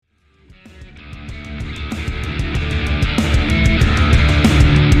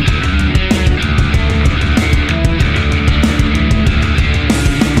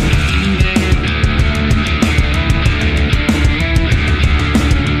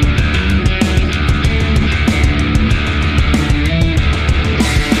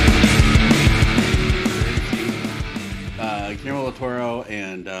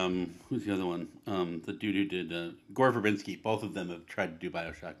who's the other one? The dude who did Gore Verbinski. Both of them have tried to do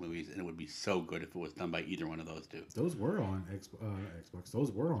Bioshock movies, and it would be so good if it was done by either one of those two. Those were on Xbox.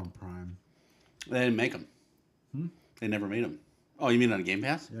 Those were on Prime. They didn't make them. They never made them. Oh, you mean on Game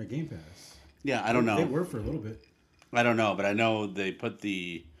Pass? Yeah, Game Pass. Yeah, I don't know. They were for a little bit. I don't know, but I know they put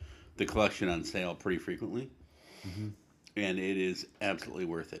the collection on sale pretty frequently, and it is absolutely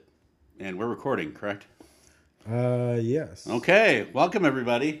worth it. And we're recording, correct? Yes. Okay, welcome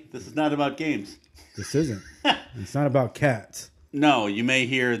everybody. This is not about games. This isn't. It's not about cats. No, you may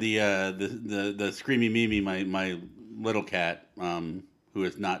hear the screamy Mimi, my little cat, who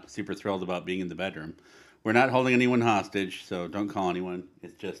is not super thrilled about being in the bedroom. We're not holding anyone hostage, so don't call anyone.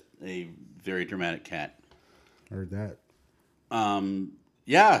 It's just a very dramatic cat. Heard that.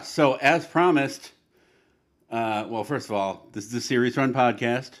 Yeah, so as promised, well, first of all, this is a Series Run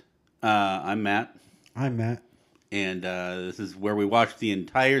podcast. I'm Matt. I'm Matt. And this is where we watch the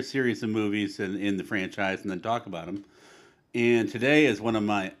entire series of movies in the franchise and then talk about them. And today is one of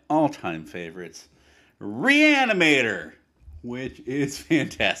my all-time favorites, Reanimator, which is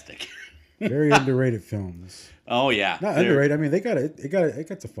fantastic. Very underrated films. Oh yeah, Not underrated. I mean, it got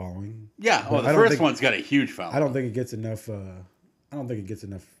a following. Yeah, well, the first one's got a huge following. I don't think it gets enough. I don't think it gets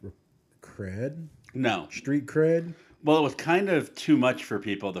enough cred. No, Street cred. well, it was kind of too much for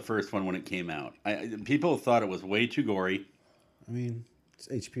people. The first one when it came out, people thought it was way too gory. I mean, it's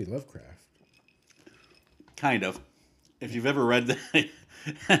H.P. Lovecraft. Kind of. If you've ever read the,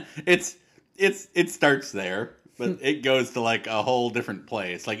 it starts there, but it goes to like a whole different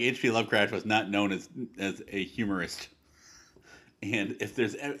place. Like H.P. Lovecraft was not known as a humorist. And if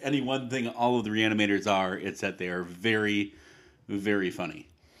there's any one thing all of the Reanimators are, it's that they are very, very funny.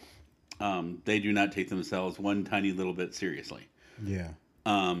 They do not take themselves one tiny little bit seriously. Yeah.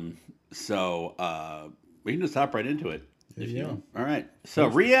 So we can just hop right into it. Yeah. All right. So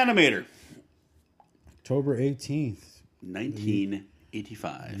Reanimator. October 18th.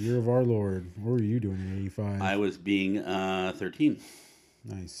 1985. Year of our Lord. What were you doing in 85? I was being 13.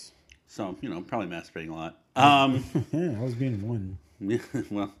 Nice. So, probably masturbating a lot. Yeah, I was being one.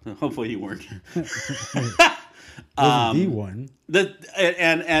 Well, hopefully you weren't. I was the one.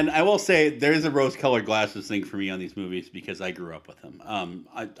 And I will say there's a rose-colored glasses thing for me on these movies because I grew up with them.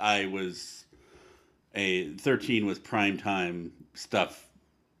 I was 13 was prime time stuff.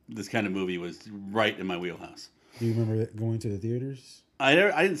 This kind of movie was right in my wheelhouse. Do you remember going to the theaters? I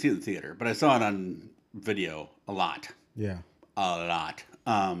didn't see it in the theater, but I saw it on video a lot. Yeah. A lot.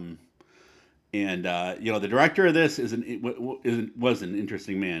 And the director of this was an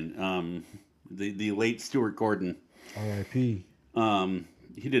interesting man. The late Stuart Gordon. R.I.P.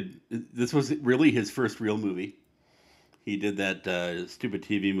 This was really his first real movie. He did that stupid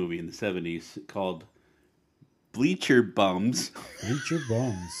TV movie in the 70s called Bleacher Bums. Bleacher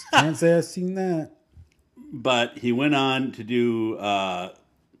Bums. Can't say I've seen that. But he went on to do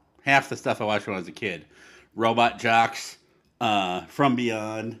half the stuff I watched when I was a kid. Robot Jocks, From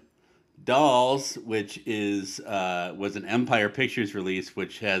Beyond, Dolls, which was an Empire Pictures release,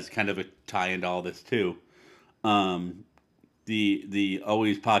 which has kind of a tie into all this too. The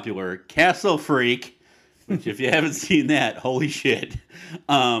always popular Castle Freak, which if you haven't seen that, holy shit.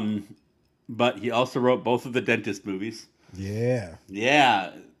 But he also wrote both of the Dentist movies. Yeah.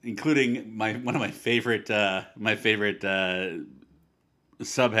 Yeah, including one of my favorite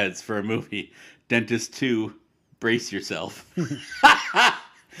subheads for a movie, Dentist 2, Brace Yourself.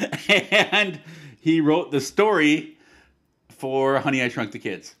 And he wrote the story for Honey, I Shrunk the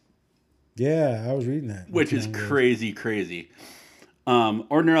Kids. Yeah, I was reading that. Which is crazy.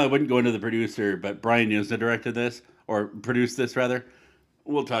 Ordinarily, I wouldn't go into the producer, but Brian Yuzna directed this, or produced this, rather.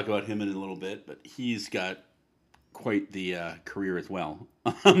 We'll talk about him in a little bit, but he's got quite the career as well.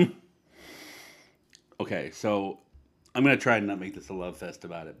 Okay, so I'm going to try and not make this a love fest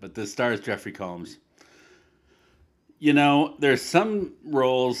about it, but this stars Jeffrey Combs. There's some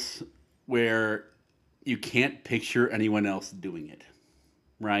roles where you can't picture anyone else doing it,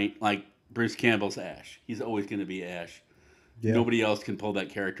 right? Like Bruce Campbell's Ash. He's always going to be Ash. Yeah. Nobody else can pull that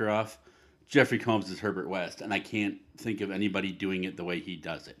character off. Jeffrey Combs is Herbert West, and I can't think of anybody doing it the way he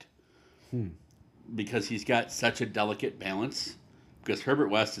does it. Because he's got such a delicate balance. Because Herbert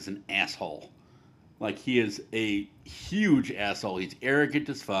West is an asshole. Like, he is a huge asshole. He's arrogant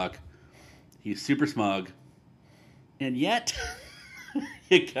as fuck. He's super smug. And yet,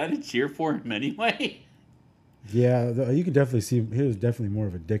 you kind of cheer for him anyway. Yeah, you can definitely see he was definitely more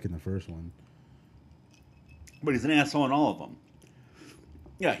of a dick in the first one. But he's an asshole in all of them.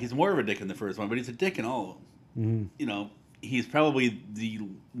 Yeah, he's more of a dick in the first one, but he's a dick in all of them. Mm-hmm. he's probably the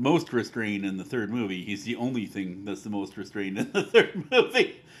most restrained in the third movie. He's the only thing that's the most restrained in the third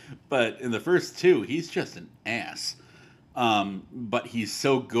movie. But in the first two, he's just an ass. But he's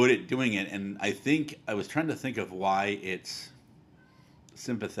so good at doing it, and I was trying to think of why it's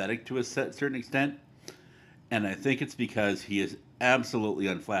sympathetic to a certain extent, and I think it's because he is absolutely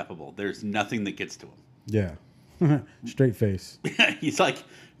unflappable. There's nothing that gets to him. Yeah. Straight face. He's like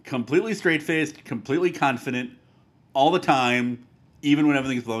completely straight-faced, completely confident all the time, even when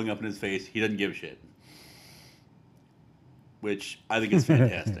everything's blowing up in his face. He doesn't give a shit, which I think is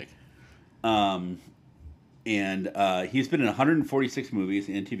fantastic. And he's been in 146 movies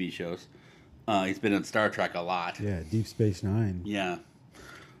and TV shows. He's been in Star Trek a lot. Yeah, Deep Space Nine. Yeah.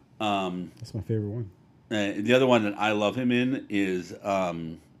 That's my favorite one. The other one that I love him in is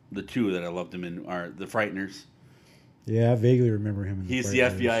the two that I loved him in are The Frighteners. Yeah, I vaguely remember him. He's the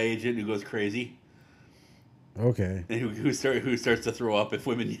FBI agent who goes crazy. Okay. And who starts to throw up if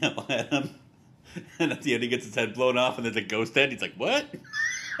women yell at him. And at the end, he gets his head blown off, and there's a ghost head. He's like, "What?"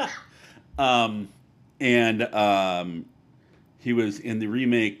 He was in the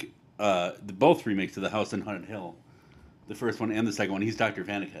remake, both remakes of The House on Haunted Hill, the first one and the second one. He's Dr.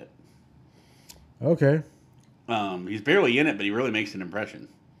 Vannicut. Okay. He's barely in it, but he really makes an impression.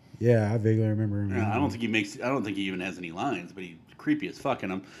 Yeah, I vaguely remember him. I don't think he even has any lines, but he's creepy as fuck in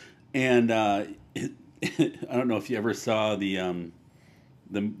them. And I don't know if you ever saw the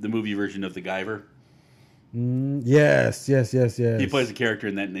movie version of The Guyver. Yes. He plays a character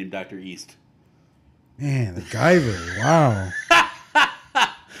in that named Dr. East. Man, The Guyver. Wow.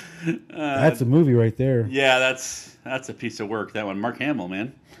 That's a movie right there. Yeah, that's a piece of work. That one, Mark Hamill,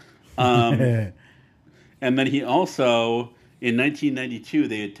 man. And then he also, in 1992,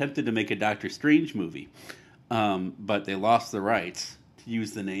 they attempted to make a Doctor Strange movie, but they lost the rights to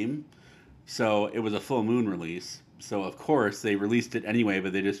use the name. So it was a full moon release. So, of course, they released it anyway,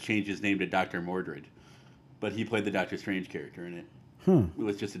 but they just changed his name to Dr. Mordred. But he played the Doctor Strange character in it. Huh. It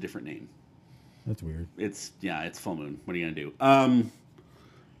was just a different name. That's weird. It's full moon. What are you going to do?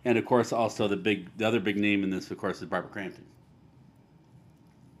 And, of course, also the other big name in this, of course, is Barbara Crampton,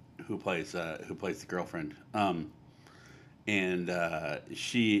 who plays the girlfriend. And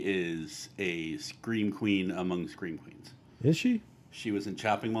she is a scream queen among scream queens. Is she? She was in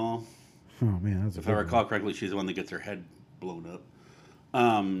Chopping Mall. Oh, man. That's if I recall correctly, she's the one that gets her head blown up.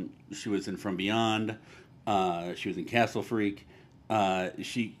 She was in From Beyond. She was in Castle Freak.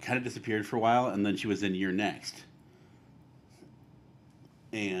 She kind of disappeared for a while, and then she was in You're Next.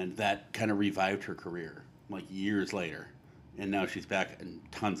 And that kind of revived her career, like years later. And now she's back in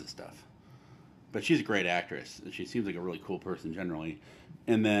tons of stuff. But she's a great actress. She seems like a really cool person generally.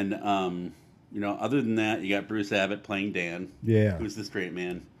 And then, other than that, you got Bruce Abbott playing Dan. Yeah. Who's the straight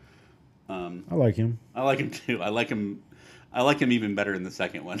man. I like him. I like him too. I like him even better in the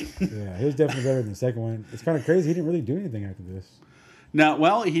second one. Yeah, he was definitely better than the second one. It's kind of crazy. He didn't really do anything after this. No,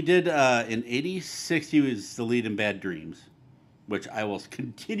 well, he did in '86. He was the lead in Bad Dreams, which I will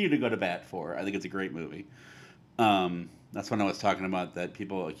continue to go to bat for. I think it's a great movie. That's when I was talking about that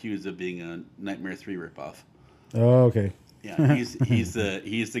people accused of being a Nightmare 3 ripoff. Oh, okay. Yeah, he's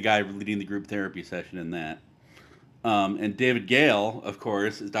the guy leading the group therapy session in that. And David Gale, of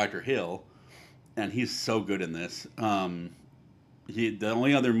course, is Dr. Hill, and he's so good in this. The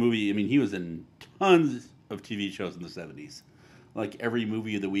only other movie, I mean, he was in tons of TV shows in the 70s. Like every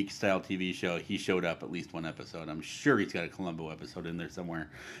movie of the week style TV show, he showed up at least one episode. I'm sure he's got a Columbo episode in there somewhere.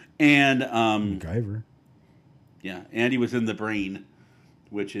 And MacGyver. Yeah, and he was in The Brain,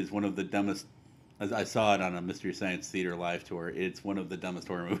 which is one of the dumbest. I saw it on a Mystery Science Theater live tour. It's one of the dumbest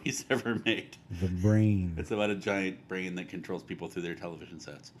horror movies ever made. The Brain. It's about a giant brain that controls people through their television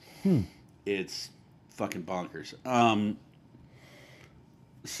sets. It's fucking bonkers.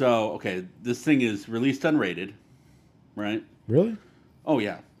 So, okay, this thing is released unrated, right? Really? Oh,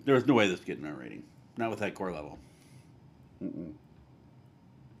 yeah. There was no way this was getting an R rating. Not with that gore level.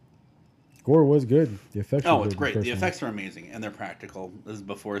 Gore was good. The effects were good. It's great. The effects are amazing, and they're practical. This is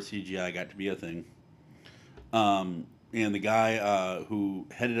before CGI got to be a thing. And the guy who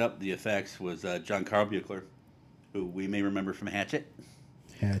headed up the effects was John Carl Buechler, who we may remember from Hatchet.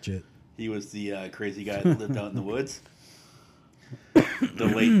 He was the crazy guy that lived out in the woods. The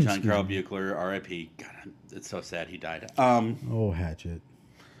late John Carl Buechler, R.I.P. God, it's so sad he died. Hatchet.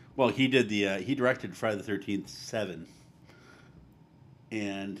 Well, he did he directed Friday the 13th 7.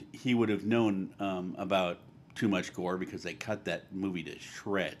 And he would have known about too much gore because they cut that movie to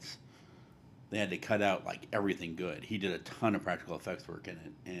shreds. They had to cut out like everything good. He did a ton of practical effects work in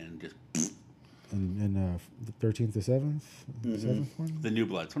it, and just. And the 13th to 7th, The New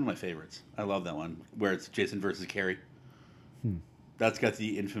Blood. It's one of my favorites. I love that one where it's Jason versus Carrie. That's got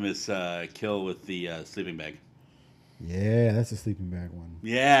the infamous kill with the sleeping bag. Yeah, that's a sleeping bag one.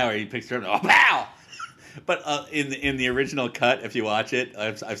 Yeah, where he picks her up. Oh, pow! But in the original cut, if you watch it,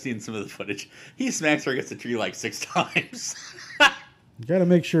 I've seen some of the footage. He smacks her against the tree like 6 times. You got to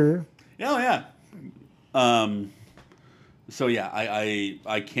make sure. Oh yeah. So yeah,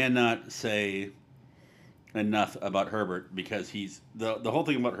 I cannot say enough about Herbert because he's the whole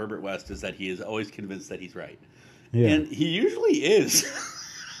thing about Herbert West is that he is always convinced that he's right, and he usually is.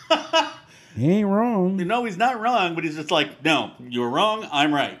 He ain't wrong. No, he's not wrong, but he's just like, no, you're wrong,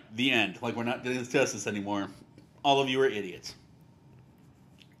 I'm right. The end. Like, we're not going to discuss this anymore. All of you are idiots.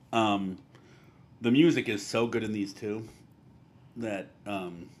 The music is so good in these two that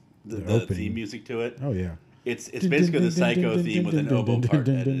the theme music to it. Oh yeah. It's basically the Psycho theme with an oboe part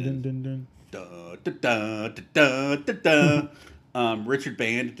added in. Richard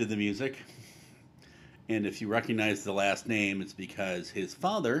Band did the music, and if you recognize the last name, it's because his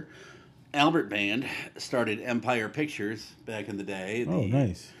father, Albert Band, started Empire Pictures back in the day. Oh,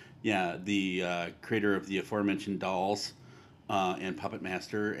 nice. Yeah, the creator of the aforementioned Dolls and Puppet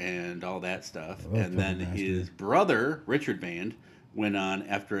Master and all that stuff. And then his brother, Richard Band, went on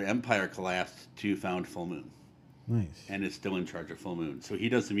after Empire collapsed to found Full Moon. Nice. And is still in charge of Full Moon. So he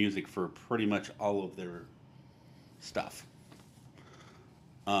does the music for pretty much all of their stuff.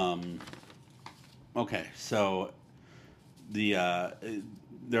 Okay, so there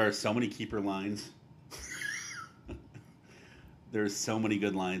are so many keeper lines. There's so many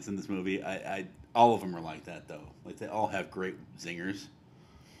good lines in this movie. I all of them are like that though. Like they all have great zingers.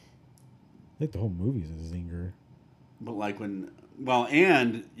 I think the whole movie's a zinger. But like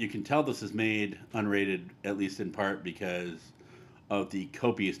and you can tell this is made unrated, at least in part because of the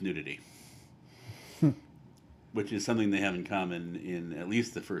copious nudity. Which is something they have in common in at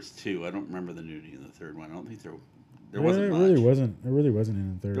least the first two. I don't remember the nudity in the third one. I don't think there wasn't much. It really wasn't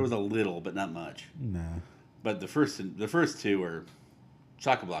in the third. There was a little, but not much. Nah. But the first two are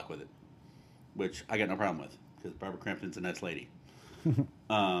chock-a-block with it, which I got no problem with because Barbara Crampton's a nice lady.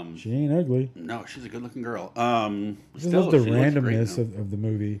 She ain't ugly. No, she's a good-looking girl. Just love the randomness of the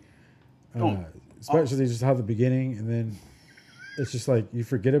movie, especially just how the beginning, and then it's just like you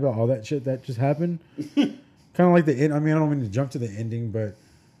forget about all that shit that just happened. Kind of like the end. I mean, I don't mean to jump to the ending, but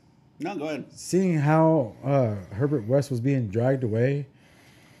no, go ahead. Seeing how Herbert West was being dragged away,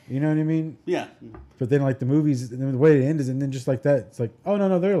 you know what I mean? Yeah. But then, like the movies, and then the way it ends, and then just like that, it's like, oh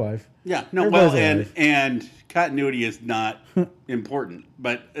no, they're alive. Yeah. No. Everybody's alive. And continuity is not important,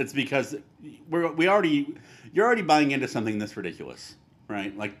 but it's because you're already buying into something this ridiculous,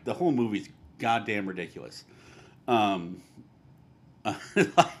 right? Like the whole movie's goddamn ridiculous. But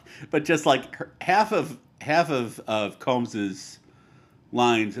just like half of Combs's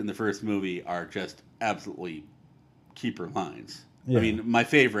lines in the first movie are just absolutely keeper lines. Yeah. I mean,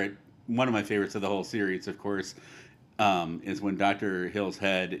 one of my favorites of the whole series, of course, is when Dr. Hill's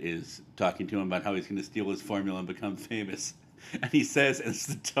head is talking to him about how he's going to steal his formula and become famous. And he says, and it's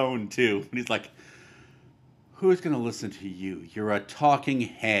the tone too, and he's like, who's going to listen to you? You're a talking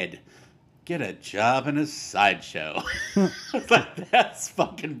head. Get a job in a sideshow. Like, that's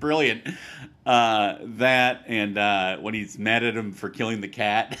fucking brilliant. That and when he's mad at him for killing the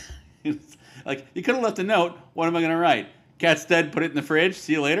cat. Like, you could have left a note. What am I going to write? Cat's dead, put it in the fridge.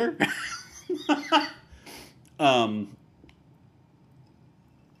 See you later. Love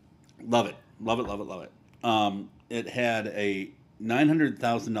it. Love it, love it, love it. It had a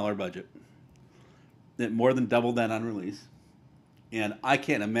 $900,000 budget. It more than doubled that on release. And I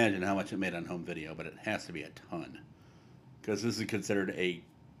can't imagine how much it made on home video, but it has to be a ton. Because this is considered a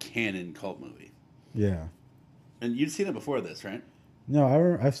canon cult movie. Yeah. And you'd seen it before this, right? No,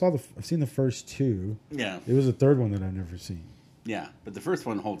 I've seen the first two. Yeah. It was the third one that I've never seen. Yeah, but the first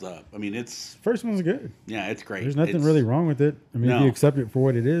one holds up. I mean, First one's good. Yeah, it's great. There's nothing really wrong with it. I mean, if you accept it for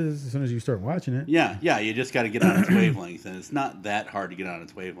what it is, as soon as you start watching it. Yeah, you just got to get on its wavelength, and it's not that hard to get on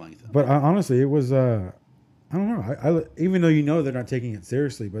its wavelength. But honestly, it was... I don't know. I even though they're not taking it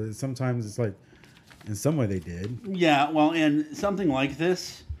seriously, but sometimes it's like, in some way they did. Yeah, well, and something like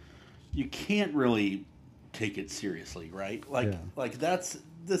this, you can't really take it seriously, right? Like this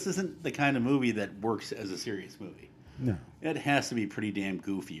isn't the kind of movie that works as a serious movie. No, it has to be pretty damn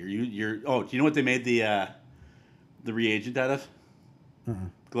goofy. Do you know what they made the reagent out of?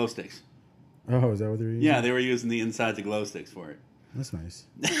 Glow sticks. Oh, is that what they're using? Yeah, they were using the insides of glow sticks for it. That's nice.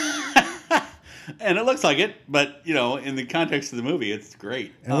 And it looks like it, but, in the context of the movie, it's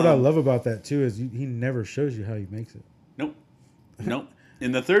great. And what I love about that, too, is he never shows you how he makes it. Nope.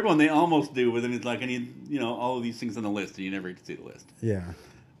 In the third one, they almost do, but then it's like, I need, all of these things on the list, and you never get to see the list. Yeah.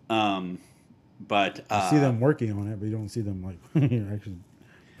 But you see them working on it, but you don't see them like actually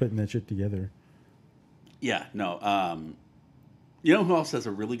putting that shit together. Yeah, no. You know who else has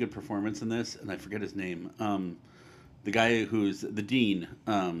a really good performance in this? And I forget his name. The guy who's the dean.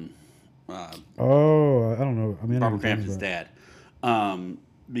 I don't know. I mean, Robert Crampton's dad.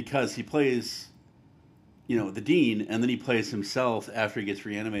 Because he plays, the dean, and then he plays himself after he gets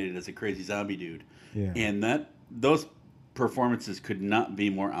reanimated as a crazy zombie dude. Yeah. And those performances could not be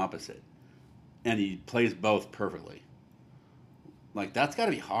more opposite. And he plays both perfectly. Like, that's got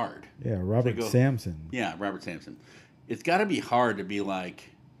to be hard. Yeah, Robert Sampson. Yeah, Robert Sampson. It's got to be hard to be like,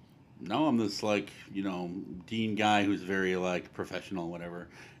 no, I'm this, like, dean guy who's very, like, professional, whatever.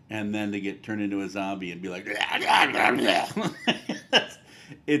 And then to get turned into a zombie and be like,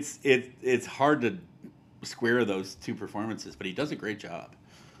 it's hard to square those two performances, but he does a great job.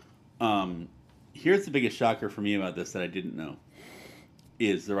 Here's the biggest shocker for me about this that I didn't know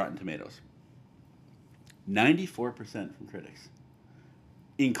is the Rotten Tomatoes. 94% from critics,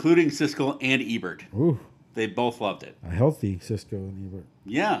 including Siskel and Ebert. Ooh. They both loved it. A healthy Siskel and Ebert.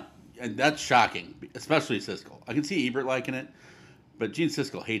 Yeah, and that's shocking, especially Siskel. I can see Ebert liking it, but Gene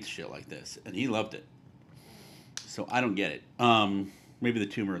Siskel hates shit like this, and he loved it. So I don't get it. Maybe the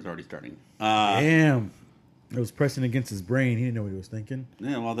tumor is already starting. Damn. It was pressing against his brain. He didn't know what he was thinking.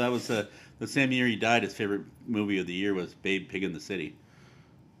 Yeah, well, that was the same year he died. His favorite movie of the year was Babe, Pig in the City.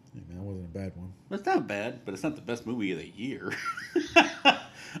 Yeah, man, that wasn't a bad one. It's not bad, but it's not the best movie of the year.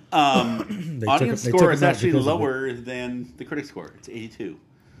 Audience score is actually lower than the critic score. It's 82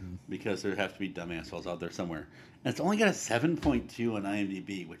 because there have to be dumb assholes out there somewhere. And it's only got a 7.2 on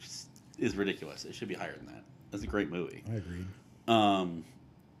IMDb, which is ridiculous. It should be higher than that. That's a great movie. I agreed.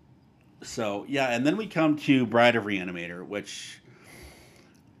 So, yeah, and then we come to Bride of Reanimator, which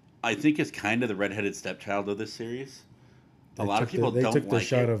I think is kind of the redheaded stepchild of this series. A lot of people don't like it. They took the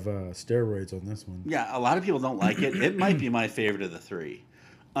shot of steroids on this one. Yeah, a lot of people don't like it. It might be my favorite of the three.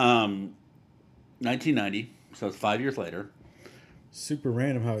 1990, so it's 5 years later. Super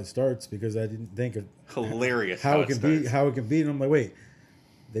random how it starts because I didn't think of hilarious how it can be. And I'm like, wait,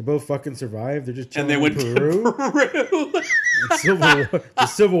 they both fucking survived. They're just chilling and they went in Peru. To Peru. the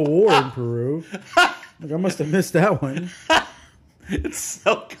Civil War in Peru. Like, I must have missed that one. It's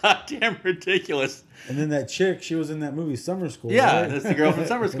so goddamn ridiculous. And then that chick, she was in that movie Summer School. Yeah, right? that's the girl from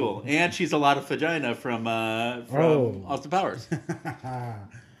Summer School, and she's a lot of vagina from Austin Powers. A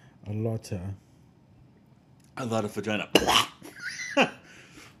lot of vagina.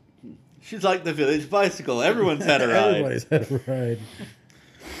 She's like the village bicycle. Everyone's had a ride. Everybody's had a ride.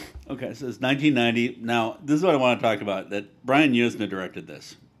 Okay, so it's 1990. Now, this is what I want to talk about. That Brian Yuzna directed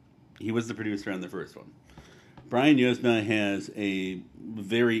this. He was the producer on the first one. Brian Yuzna has a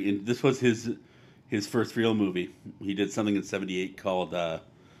this was his first real movie. He did something in 78 called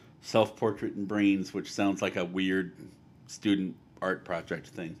Self-Portrait in Brains, which sounds like a weird student art project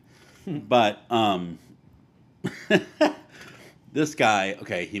thing. But this guy,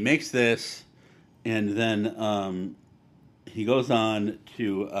 okay, he makes this, and then he goes on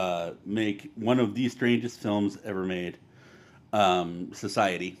to make one of the strangest films ever made,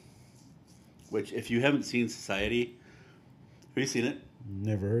 Society. Which, if you haven't seen Society, have you seen it?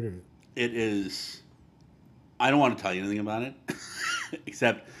 Never heard of it. It is... I don't want to tell you anything about it,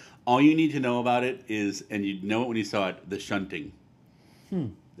 except all you need to know about it is, and you'd know it when you saw it, the shunting.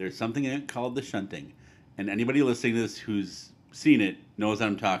 There's something in it called the shunting. And anybody listening to this who's seen it knows what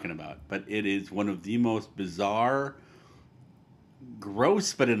I'm talking about. But it is one of the most bizarre,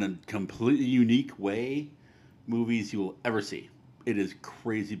 gross, but in a completely unique way, movies you will ever see. It is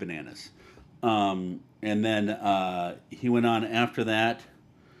crazy bananas. And then he went on after that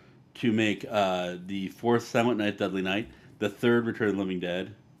to make the fourth Silent Night, Deadly Night, the third Return of the Living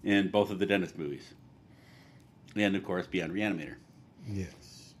Dead, and both of the Dentist movies. And, of course, Beyond Reanimator.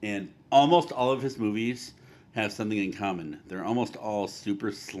 Yes. And almost all of his movies have something in common. They're almost all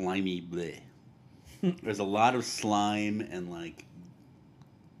super slimy bleh. There's a lot of slime and, like,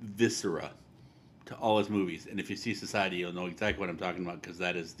 viscera to all his movies. And if you see Society, you'll know exactly what I'm talking about, because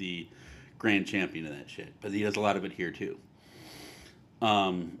that is the grand champion of that shit. But he does a lot of it here, too.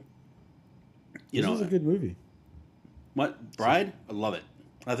 This is a good movie. What? Bride? I love it.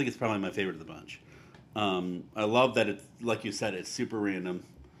 I think it's probably my favorite of the bunch. I love that it's, like you said, it's super random,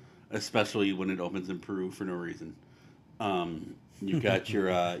 especially when it opens in Peru for no reason. You've got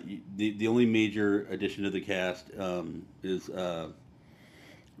your the only major addition to the cast is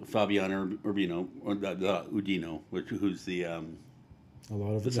Fabiana Urbino, or Udino, who's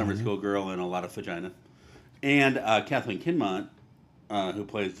the summer school girl and a lot of vagina, and Kathleen Kinmont, who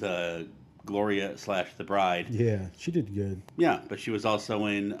plays Gloria / the bride. Yeah, she did good. Yeah, but she was also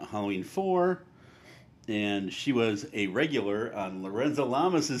in Halloween 4. and she was a regular on Lorenzo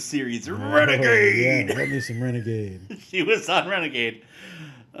Lamas' series Renegade. Yeah, let me some Renegade. She was on Renegade.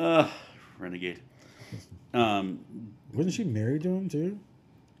 Renegade. Wasn't she married to him too?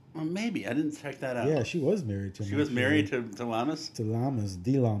 Well, maybe I didn't check that out. Yeah, she was married to him. She was married to Lamas. To Lamas,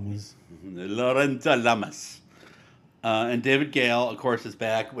 D. Lamas. Lorenzo Lamas. And David Gale, of course, is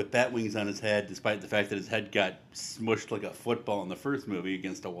back with bat wings on his head, despite the fact that his head got smushed like a football in the first movie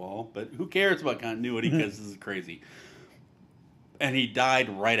against a wall. But who cares about continuity, because this is crazy. And he died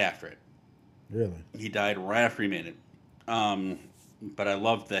right after it. Really? He died right after he made it. But I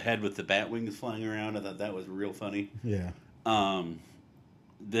loved the head with the bat wings flying around. I thought that was real funny. Yeah.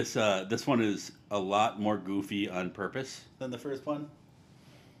 This one is a lot more goofy on purpose than the first one,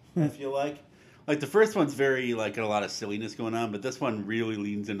 I feel like. Like, the first one's very, like, got a lot of silliness going on, but this one really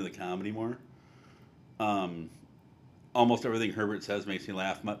leans into the comedy more. Almost everything Herbert says makes me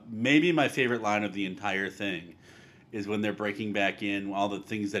laugh. Maybe my favorite line of the entire thing is when they're breaking back in, all the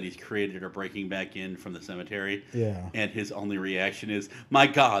things that he's created are breaking back in from the cemetery. Yeah. And his only reaction is, my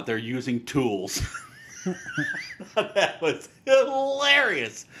God, they're using tools. That was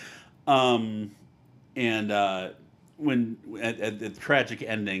hilarious. When at the tragic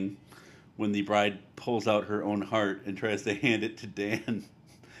ending, when the bride pulls out her own heart and tries to hand it to Dan,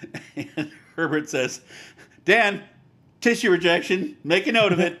 and Herbert says, Dan, tissue rejection, make a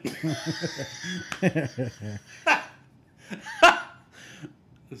note of it.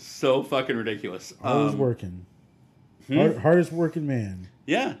 So fucking ridiculous. Always working. Hardest working man.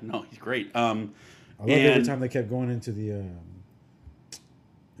 Yeah, no, he's great. I love every time they kept going into the,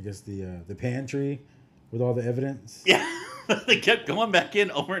 the pantry with all the evidence. Yeah. They kept going back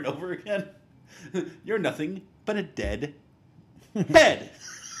in over and over again. You're nothing but a dead head.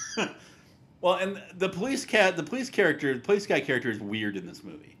 Well, and the police guy character is weird in this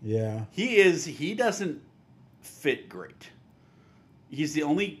movie. Yeah. He doesn't fit great. He's the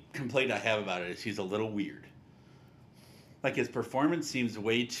only complaint I have about it is he's a little weird. Like, his performance seems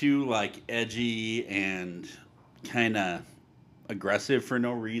way too, like, edgy and kind of aggressive for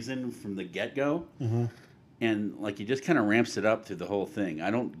no reason from the get-go. Mm-hmm. And, like, he just kind of ramps it up through the whole thing. I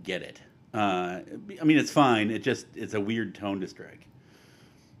don't get it. I mean, it's fine. It's a weird tone to strike.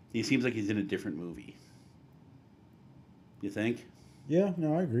 He seems like he's in a different movie. You think? Yeah,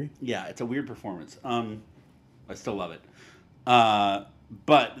 no, I agree. Yeah, it's a weird performance. I still love it.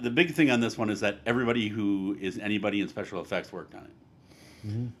 But the big thing on this one is that everybody who is anybody in special effects worked on it.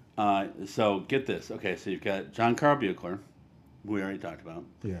 Mm-hmm. So get this. Okay, so you've got John Carl Buechler, who we already talked about.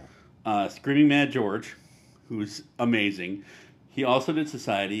 Yeah. Screaming Mad George, who's amazing. He also did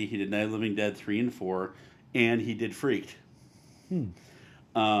Society. He did Night of the Living Dead 3 and 4, and he did Freaked.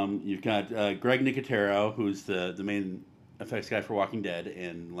 You've got Greg Nicotero, who's the main effects guy for Walking Dead,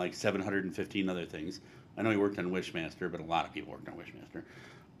 and like 715 other things. I know he worked on Wishmaster, but a lot of people worked on Wishmaster.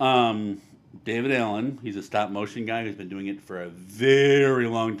 David Allen, he's a stop motion guy who's been doing it for a very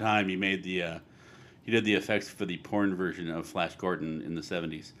long time. He made he did the effects for the porn version of Flash Gordon in the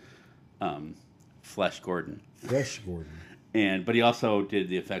 70s. Flash Gordon. But he also did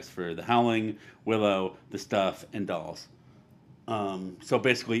the effects for The Howling, Willow, The Stuff, and Dolls. So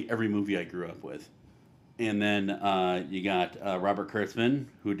basically every movie I grew up with. And then you got Robert Kurtzman,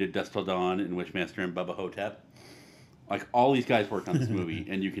 who did Dusk Till Dawn and Wishmaster and Bubba Hotep. Like, all these guys worked on this movie,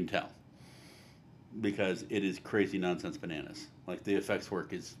 and you can tell. Because it is crazy nonsense bananas. Like, the effects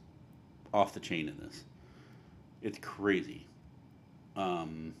work is off the chain in this. It's crazy.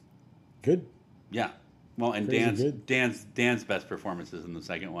 Good. Yeah. Well, and Dan's best performances in the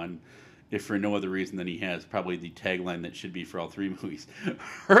second one, if for no other reason than he has probably the tagline that should be for all three movies.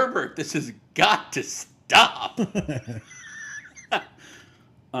 Herbert, this has got to stop.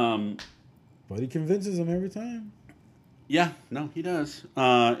 But he convinces him every time. Yeah, no, he does.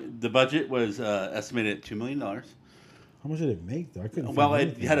 The budget was estimated at $2 million. How much did it make, though? I couldn't. Well,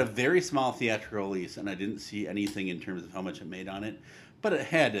 it had a very small theatrical release, and I didn't see anything in terms of how much it made on it. But it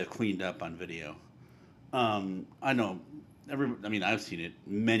had to have cleaned up on video. I know. I've seen it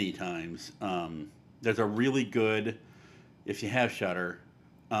many times. There's a really good, if you have Shudder,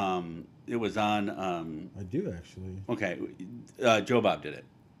 it was on. I do, actually. Okay. Joe Bob did it.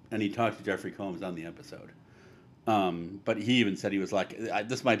 And he talked to Jeffrey Combs on the episode. But he even said he was like,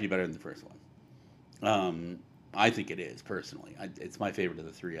 this might be better than the first one. I think it is, personally. It's my favorite of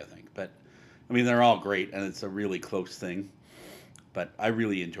the three, I think. But, I mean, they're all great, and it's a really close thing. But I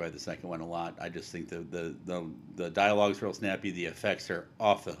really enjoyed the second one a lot. I just think the dialogue's real snappy. The effects are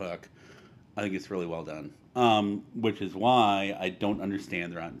off the hook. I think it's really well done. Which is why I don't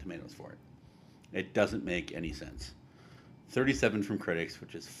understand the Rotten Tomatoes for it. It doesn't make any sense. 37 from critics,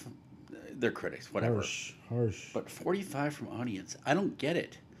 which is they're critics, whatever. Harsh. But 45 from audience, I don't get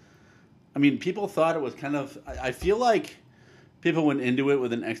it. I mean, people thought it was kind of. I feel like people went into it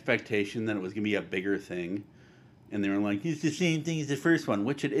with an expectation that it was going to be a bigger thing, and they were like, "It's the same thing as the first one,"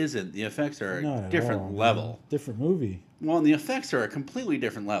 which it isn't. The effects are a different level. Different movie. Well, and the effects are a completely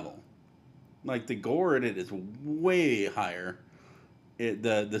different level. Like the gore in it is way higher.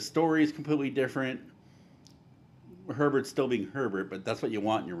 The story is completely different. Herbert's still being Herbert, but that's what you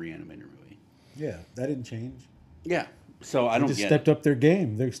want in your Reanimator movie. Yeah, that didn't change. Yeah, so I don't get it. They stepped up their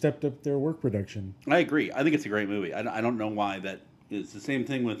game. They stepped up their work production. I agree. I think it's a great movie. I don't know why that is. The same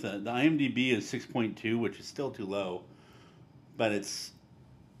thing with the IMDb is 6.2, which is still too low, but it's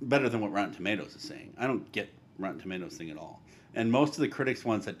better than what Rotten Tomatoes is saying. I don't get Rotten Tomatoes thing at all. And most of the critics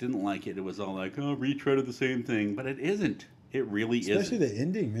ones that didn't like it, it was all like, oh, retread of the same thing. But it isn't. It really isn't. Especially the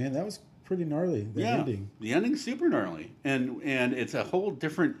ending, man. That was pretty gnarly. The ending. The ending's super gnarly. And it's a whole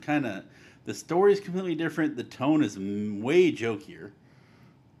different kind of... The story's completely different. The tone is way jokier.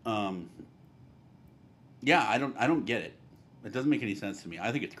 Yeah, I don't get it. It doesn't make any sense to me.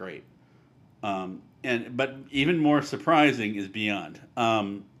 I think it's great. But even more surprising is Beyond.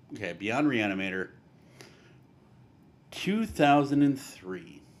 Beyond Reanimator...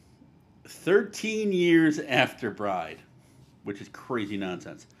 2003, 13 years after Bride, which is crazy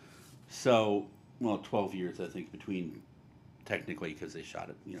nonsense. So, 12 years, I think, between, technically, because they shot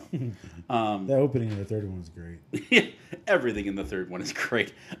it, The opening of the third one was great. Everything in the third one is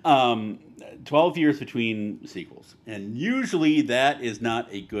great. 12 years between sequels. And usually that is not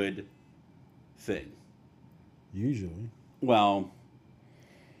a good thing. Usually. Well.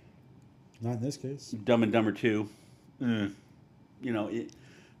 Not in this case. Dumb and Dumber 2.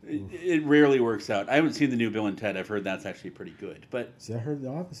 It rarely works out. I haven't seen the new Bill and Ted. I've heard that's actually pretty good. But see, I heard the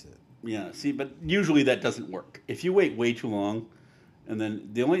opposite. Yeah, but usually that doesn't work. If you wait way too long, and then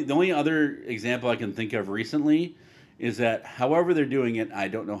the only other example I can think of recently is that however they're doing it, I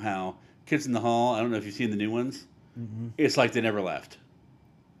don't know how. Kids in the Hall, I don't know if you've seen the new ones. Mm-hmm. It's like they never left.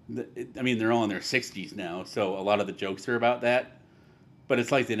 They're all in their 60s now, so a lot of the jokes are about that. But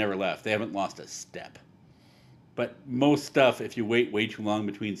it's like they never left. They haven't lost a step. But most stuff, if you wait way too long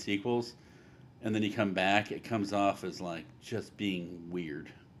between sequels, and then you come back, it comes off as like just being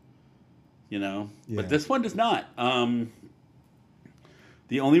weird. Yeah. But this one does not.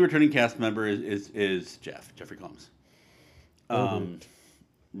 The only returning cast member is Jeffrey Combs.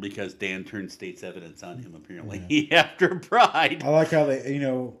 Because Dan turned state's evidence on him apparently after Bride. I like how they,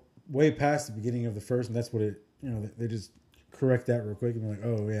 way past the beginning of the first, and that's what it, they just correct that real quick and be like,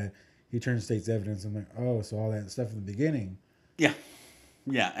 oh yeah. He turned state's evidence. I'm like, oh, so all that stuff in the beginning. Yeah.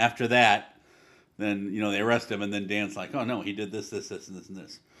 Yeah. After that, then, they arrest him, and then Dan's like, oh, no, he did this, and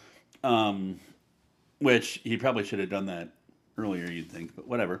this. Which he probably should have done that earlier, you'd think, but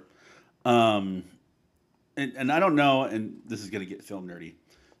whatever. And I don't know, and this is going to get film nerdy.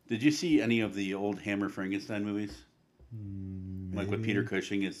 Did you see any of the old Hammer Frankenstein movies? Maybe. Like with Peter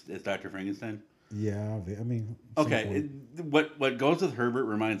Cushing as Dr. Frankenstein? Yeah, okay. What goes with Herbert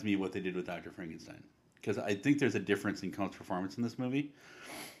reminds me of what they did with Dr. Frankenstein, because I think there's a difference in Combs' performance in this movie.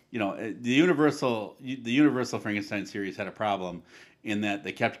 The Universal Frankenstein series had a problem in that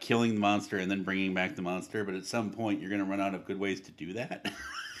they kept killing the monster and then bringing back the monster, but at some point you're going to run out of good ways to do that,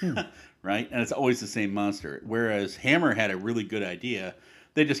 right? And it's always the same monster. Whereas Hammer had a really good idea.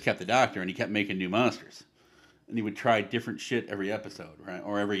 They just kept the doctor and he kept making new monsters, and he would try different shit every episode, right,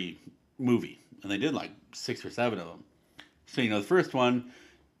 or every movie. And they did like 6 or 7 of them. So, the first one,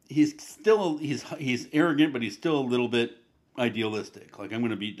 he's arrogant, but he's still a little bit idealistic. Like, I'm going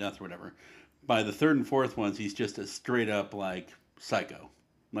to beat death or whatever. By the 3rd and 4th ones, he's just a straight up, like, psycho.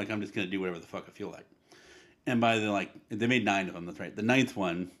 Like, I'm just going to do whatever the fuck I feel like. And by they made 9 of them, that's right. The 9th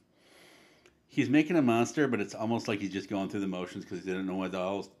one, he's making a monster, but it's almost like he's just going through the motions because he didn't know what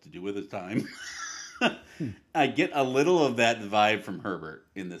else to do with his time. I get a little of that vibe from Herbert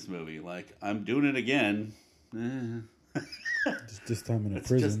in this movie. Like, I'm doing it again. Just this time in a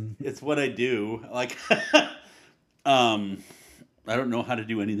prison. It's what I do. Like, I don't know how to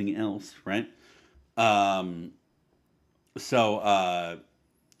do anything else, right? So,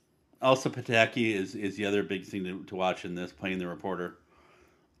 Elsa Pataky is the other big thing to watch in this, playing the reporter.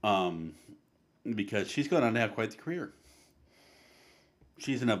 Because she's going on to have quite the career.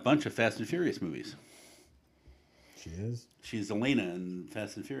 She's in a bunch of Fast and Furious movies. She is? She's Elena in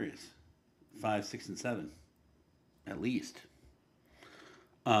Fast and Furious. 5, 6, and 7. At least.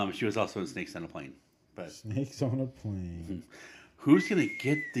 She was also in Snakes on a Plane. But Snakes on a Plane. Who's going to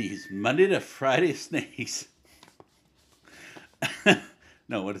get these Monday to Friday snakes?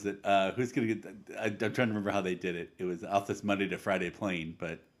 No, what is it? Who's going to get... I'm trying to remember how they did it. It was off this Monday to Friday plane,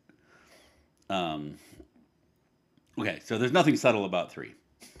 but... Okay, so there's nothing subtle about 3.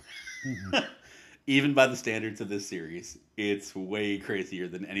 Even by the standards of this series, it's way crazier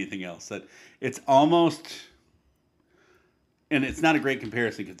than anything else. That it's almost, and it's not a great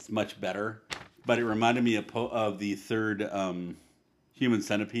comparison because it's much better, but it reminded me of the third Human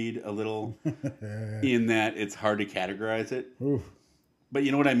Centipede a little, in that it's hard to categorize it. Oof. But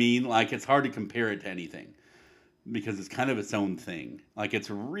you know what I mean? Like, it's hard to compare it to anything because it's kind of its own thing. Like, it's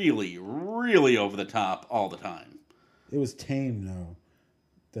really, really over the top all the time. It was tame, though.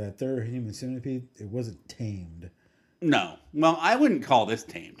 That third Human Centipede, it wasn't tamed. No. Well, I wouldn't call this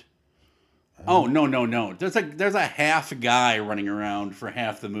tamed. Oh, no. There's a half guy running around for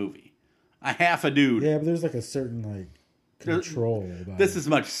half the movie. A half a dude. Yeah, but there's like a certain, like, control about this is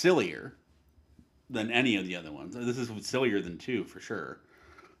much sillier than any of the other ones. This is sillier than 2 for sure.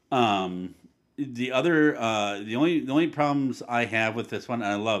 The only problems I have with this one,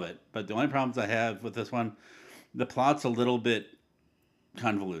 and I love it, but the only problems I have with this one, the plot's a little bit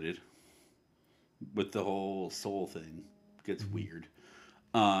convoluted with the whole soul thing. It gets weird.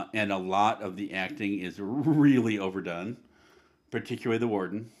 And a lot of the acting is really overdone, particularly the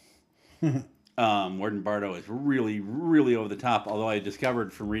warden. Warden Bardo is really, really over the top, although I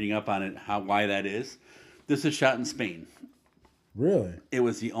discovered from reading up on it why that is. This is shot in Spain. Really? It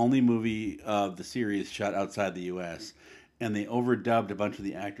was the only movie of the series shot outside the U.S., and they overdubbed a bunch of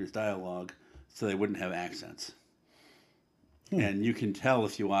the actors' dialogue so they wouldn't have accents. And you can tell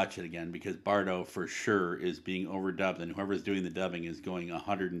if you watch it again, because Bardo for sure is being overdubbed, and whoever's doing the dubbing is going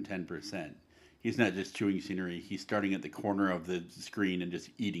 110%. He's not just chewing scenery, he's starting at the corner of the screen and just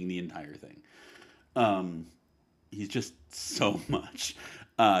eating the entire thing. He's just so much.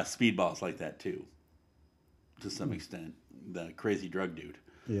 Speedball's like that too, to some extent. The crazy drug dude.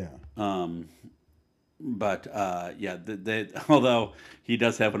 Yeah. Although he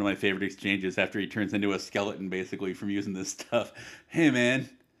does have one of my favorite exchanges after he turns into a skeleton basically from using this stuff. Hey man,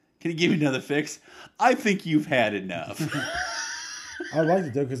 can you give me another fix? I think you've had enough. I liked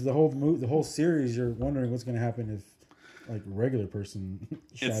it though because the whole series, you're wondering what's going to happen if like a regular person.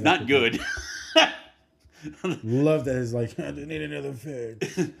 It's not good. Love that it's like I need another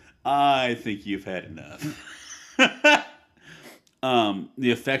fix. I think you've had enough.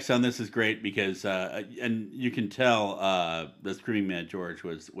 The effects on this is great because, and you can tell that Screaming Mad George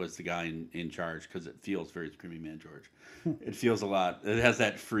was the guy in charge because it feels very Screaming Mad George. It feels a lot. It has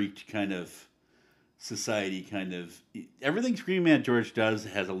that freaked kind of society kind of. Everything Screaming Mad George does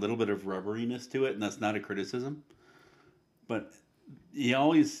has a little bit of rubberiness to it, and that's not a criticism. But you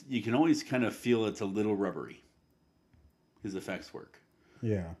can always kind of feel it's a little rubbery. His effects work.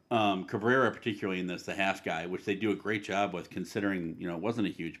 Yeah. Cabrera, particularly in this, the half guy, which they do a great job with, considering it wasn't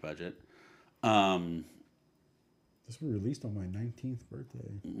a huge budget. This was released on my 19th birthday.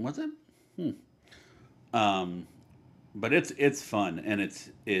 Was it? But it's fun, and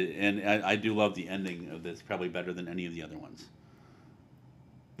I do love the ending of this, probably better than any of the other ones.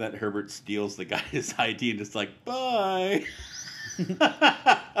 That Herbert steals the guy's ID and just like, bye.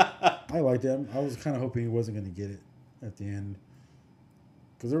 I liked him. I was kind of hoping he wasn't going to get it at the end.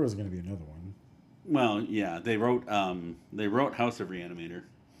 Because there was going to be another one. Well, yeah, they wrote House of Reanimator,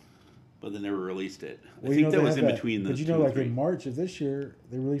 but they never released it. I think that was in between the. But like in March of this year,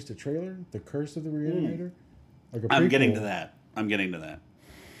 they released a trailer, The Curse of the Reanimator. Like a prequel. I'm getting to that.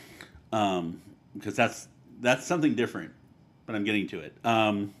 Because that's something different, but I'm getting to it.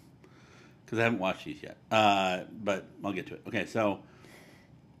 Because I haven't watched these yet. But I'll get to it. Okay, so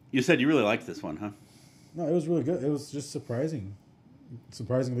you said you really liked this one, huh? No, it was really good. It was just surprisingly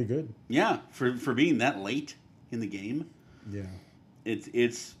good. Yeah, for being that late in the game. Yeah,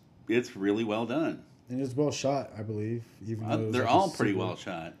 it's really well done. And it's well shot, I believe. Even though they're all pretty well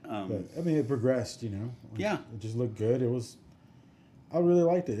shot. But, I mean, it progressed. Yeah, it just looked good. I really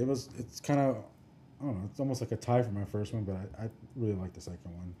liked it. It's kind of, I don't know. It's almost like a tie for my first one, but I really like the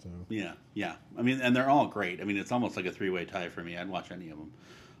second one. So yeah. I mean, and they're all great. I mean, it's almost like a 3-way tie for me. I'd watch any of them.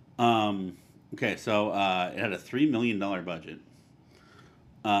 Okay, so it had a $3 million budget.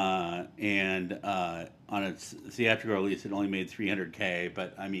 And on its theatrical release, it only made $300K.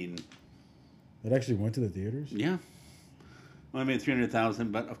 But I mean, it actually went to the theaters. Yeah, only made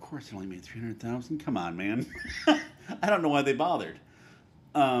 $300,000. But of course, it only made $300,000. Come on, man. I don't know why they bothered.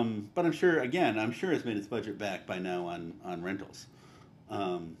 But I'm sure it's made its budget back by now on rentals.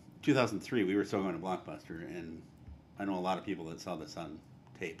 2003, we were still going to Blockbuster, and I know a lot of people that saw this on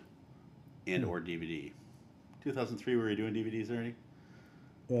tape and or DVD. 2003, were you doing DVDs already?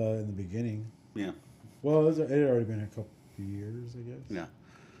 In the beginning. Yeah. Well, it had already been a couple years, I guess. Yeah.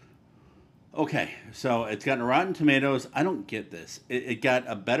 Okay, so it's gotten Rotten Tomatoes. I don't get this. It got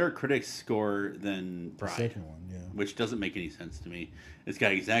a better critics score than Bride, the second one, yeah, which doesn't make any sense to me. It's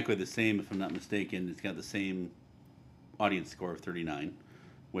got exactly the same, if I'm not mistaken. It's got the same audience score of 39,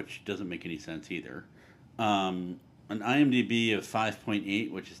 which doesn't make any sense either. An IMDb of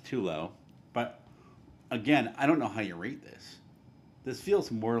 5.8, which is too low. But again, I don't know how you rate this. This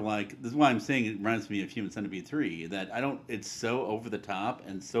feels more like, this is why I'm saying it reminds me of Human Centipede 3. That it's so over the top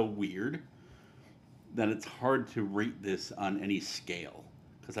and so weird that it's hard to rate this on any scale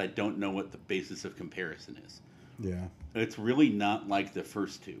because I don't know what the basis of comparison is. Yeah. It's really not like the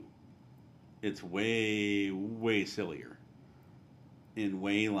first two. It's way, way sillier. And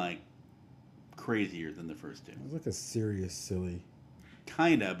way, like, crazier than the first two. It's like a serious, silly.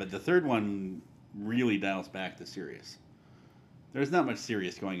 Kinda, but the third one really dials back the serious. There's not much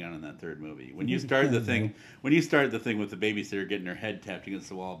serious going on in that third movie. When you start the thing with the babysitter getting her head tapped against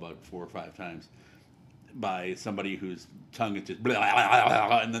the wall about 4 or 5 times by somebody whose tongue is just blah, blah, blah,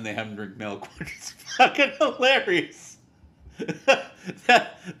 blah, and then they have them drink milk, which is fucking hilarious.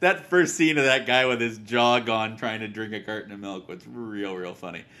 that first scene of that guy with his jaw gone trying to drink a carton of milk was real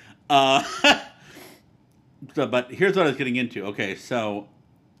funny. But here's what I was getting into. Okay, so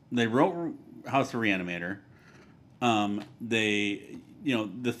they wrote House of Reanimator. The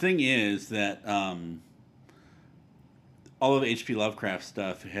thing is that all of H.P. Lovecraft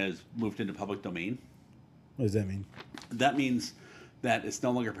stuff has moved into public domain. What does that mean? That means that it's no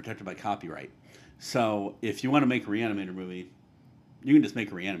longer protected by copyright. So if you want to make a Reanimator movie, you can just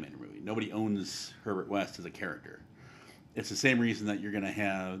make a Reanimator movie. Nobody owns Herbert West as a character. It's the same reason that you're going to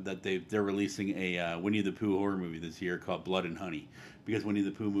have that they're releasing a Winnie the Pooh horror movie this year called Blood and Honey, because Winnie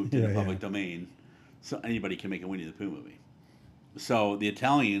the Pooh moved into public domain, so anybody can make a Winnie the Pooh movie. So the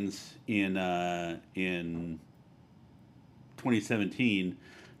Italians in 2017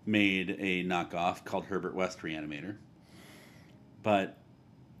 made a knockoff called Herbert West Reanimator, but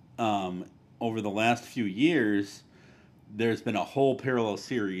over the last few years, there's been a whole parallel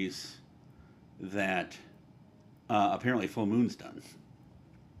series that apparently Full Moon's done,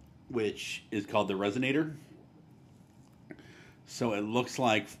 which is called The Resonator. So it looks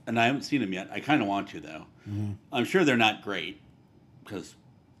like, and I haven't seen them yet. I kind of want to, though. Mm-hmm. I'm sure they're not great because,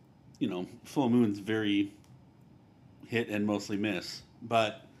 Full Moon's very hit and mostly miss.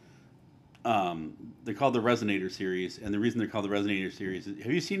 But they're called the Resonator series, and the reason they're called the Resonator series is,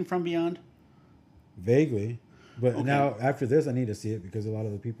 have you seen From Beyond? Vaguely. But now after this, I need to see it because a lot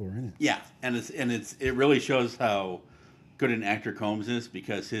of the people are in it. Yeah, and it really shows how good an actor Combs is,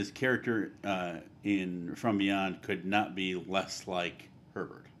 because his character in From Beyond could not be less like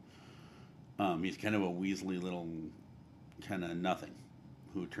Herbert. He's kind of a weaselly little kind of nothing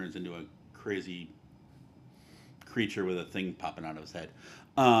who turns into a crazy creature with a thing popping out of his head.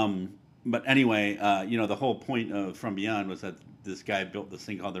 But anyway, the whole point of From Beyond was that this guy built this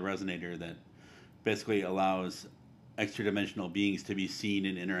thing called the Resonator that basically allows extra-dimensional beings to be seen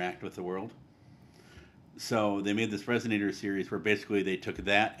and interact with the world. So they made this Resonator series where basically they took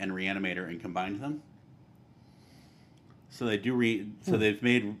that and Reanimator and combined them. So they so they've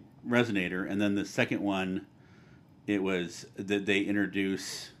made Resonator, and then the second one, it was that they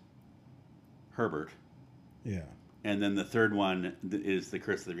introduce Herbert. Yeah. And then the third one is the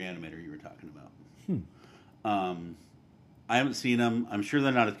Curse of the Reanimator you were talking about. I haven't seen them. I'm sure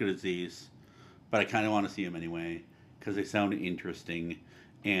they're not as good as these, but I kind of want to see them anyway because they sound interesting,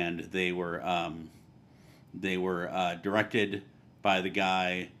 and they were directed by the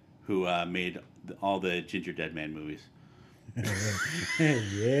guy who made all the Ginger Dead Man movies.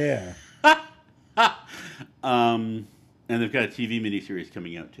 Yeah. And they've got a TV miniseries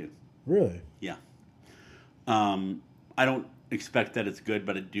coming out too. Really? Yeah. I don't expect that it's good,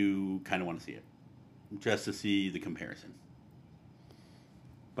 but I do kind of want to see it just to see the comparison.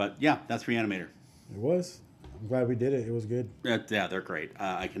 But yeah, that's Reanimator. It was. I'm glad we did it. It was good. Yeah, they're great.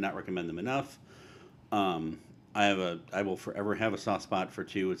 I cannot recommend them enough. I will forever have a soft spot for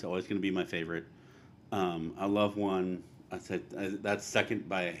 2. It's always going to be my favorite. I love 1. I said that's second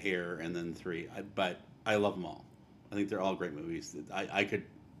by a hair, and then 3. But I love them all. I think they're all great movies. I could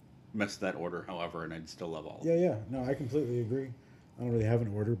mess that order, however, and I'd still love all of them. Yeah. No, I completely agree. I don't really have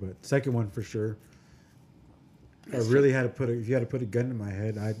an order, but second one for sure. If you had to put a gun to my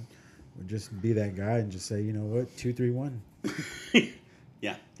head, I would just be that guy and just say, you know what, 2, 3, 1.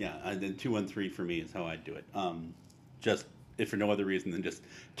 Yeah. And then 2, 1, 3 for me is how I'd do it. Just if for no other reason than just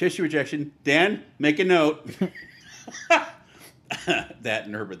tissue rejection. Dan, make a note. That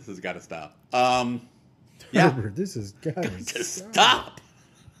and Herbert, this has got to stop. Herbert, this has got to stop.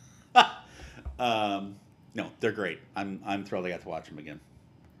 No, they're great. I'm thrilled I got to watch them again.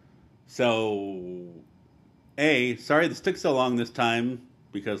 So, sorry this took so long this time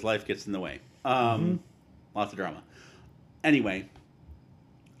because life gets in the way. Lots of drama. Anyway,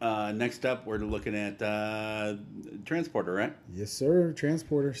 next up we're looking at Transporter, right? Yes, sir.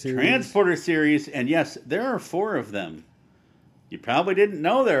 Transporter series, and yes, there are 4 of them. You probably didn't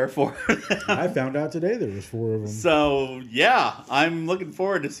know there are 4 of them. I found out today there was 4 of them. So, yeah, I'm looking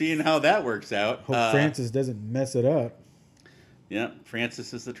forward to seeing how that works out. Hope Francis doesn't mess it up. Yeah,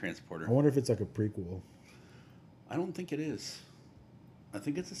 Francis is the Transporter. I wonder if it's like a prequel. I don't think it is. I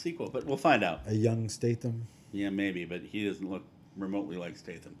think it's a sequel, but we'll find out. A young Statham? Yeah, maybe, but he doesn't look remotely like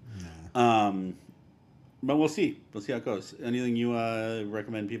Statham. Nah. But we'll see. We'll see how it goes. Anything you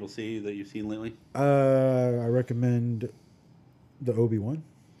recommend people see that you've seen lately? I recommend the Obi-Wan.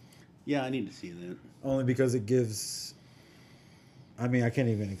 Yeah, I need to see that. Only because it gives... I mean, I can't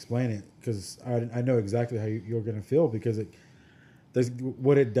even explain it because I know exactly how you're going to feel because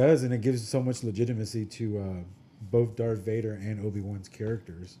what it does, and it gives so much legitimacy to both Darth Vader and Obi-Wan's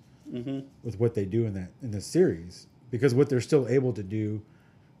characters with what they do in the series. Because what they're still able to do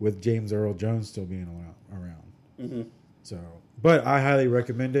with James Earl Jones still being around. So, but I highly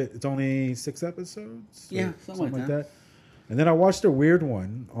recommend it. It's only 6 episodes. Yeah, something like that. And then I watched a weird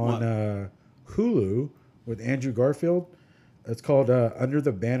one on Hulu with Andrew Garfield. It's called Under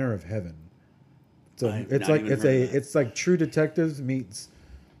the Banner of Heaven. So it's like True Detectives meets.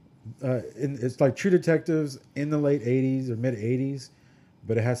 It's like True Detectives in the late '80s or mid '80s,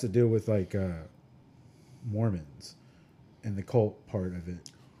 but it has to do with like Mormons and the cult part of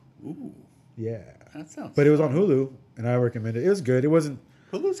it. Ooh, yeah, that sounds. But it was on Hulu, and I recommend it. It was good. It wasn't.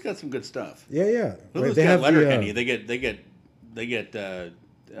 Hulu's got some good stuff. Yeah. Hulu's got Letterkenny. They get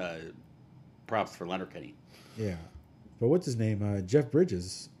props for Letterkenny. Yeah, but what's his name? Jeff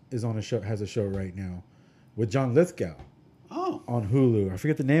Bridges is on a show. Has a show right now with John Lithgow. Oh, on Hulu. I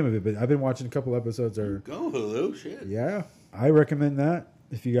forget the name of it, but I've been watching a couple episodes. Go Hulu, shit. Yeah, I recommend that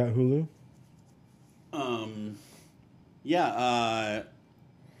if you got Hulu.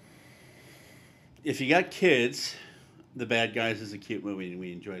 If you got kids, The Bad Guys is a cute movie, and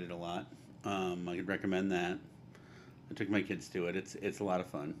we enjoyed it a lot. I could recommend that. I took my kids to it. It's a lot of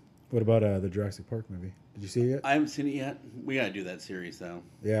fun. What about the Jurassic Park movie? Did you see it yet? I haven't seen it yet. We gotta do that series though.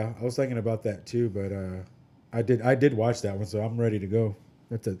 Yeah, I was thinking about that too, but I did watch that one, so I'm ready to go.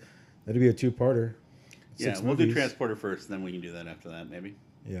 That'd be a 2-parter. Yeah, we'll do Transporter first, and then we can do that after that, maybe.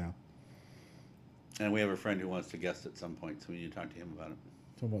 Yeah. And we have a friend who wants to guest at some point, so we need to talk to him about it.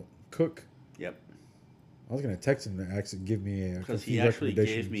 Talking about Cook. Yep. I was gonna text him to actually give me because he actually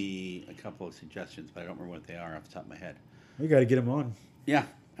gave me a couple of suggestions, but I don't remember what they are off the top of my head. We got to get him on. Yeah,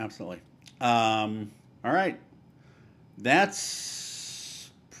 absolutely. All right, that's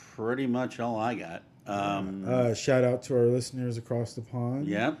pretty much all I got. Shout out to our listeners across the pond.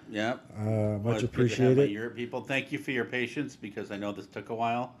 Yep. Much appreciated. Europe people, thank you for your patience because I know this took a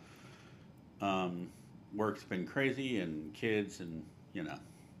while. Work's been crazy and kids and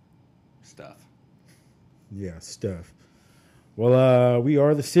stuff. Yeah, stuff. Well, we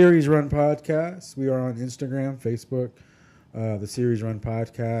are the Series Run Podcast. We are on Instagram, Facebook, the Series Run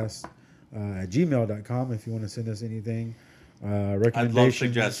Podcast, at gmail.com if you want to send us anything. Recommendations. I'd love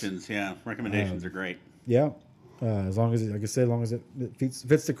suggestions. Yeah, recommendations are great. Yeah, as long as, like I said, as long as it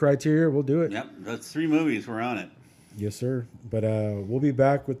fits the criteria, we'll do it. Yep, that's 3 movies. We're on it. Yes, sir. But we'll be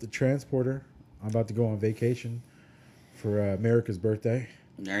back with the Transporter. I'm about to go on vacation for America's birthday.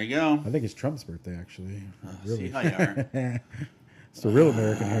 There you go. I think it's Trump's birthday, actually. Really. See how you are. It's the real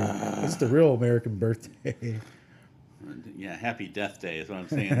American here. It's the real American birthday. Yeah, happy Death Day is what I'm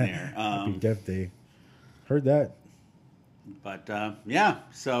saying there. Happy Death Day. Heard that. But yeah,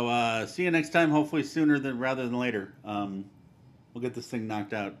 so see you next time. Hopefully sooner rather than later. We'll get this thing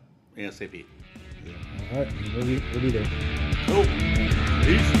knocked out ASAP. All right, we'll be there. Cool.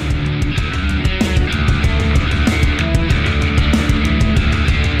 Peace.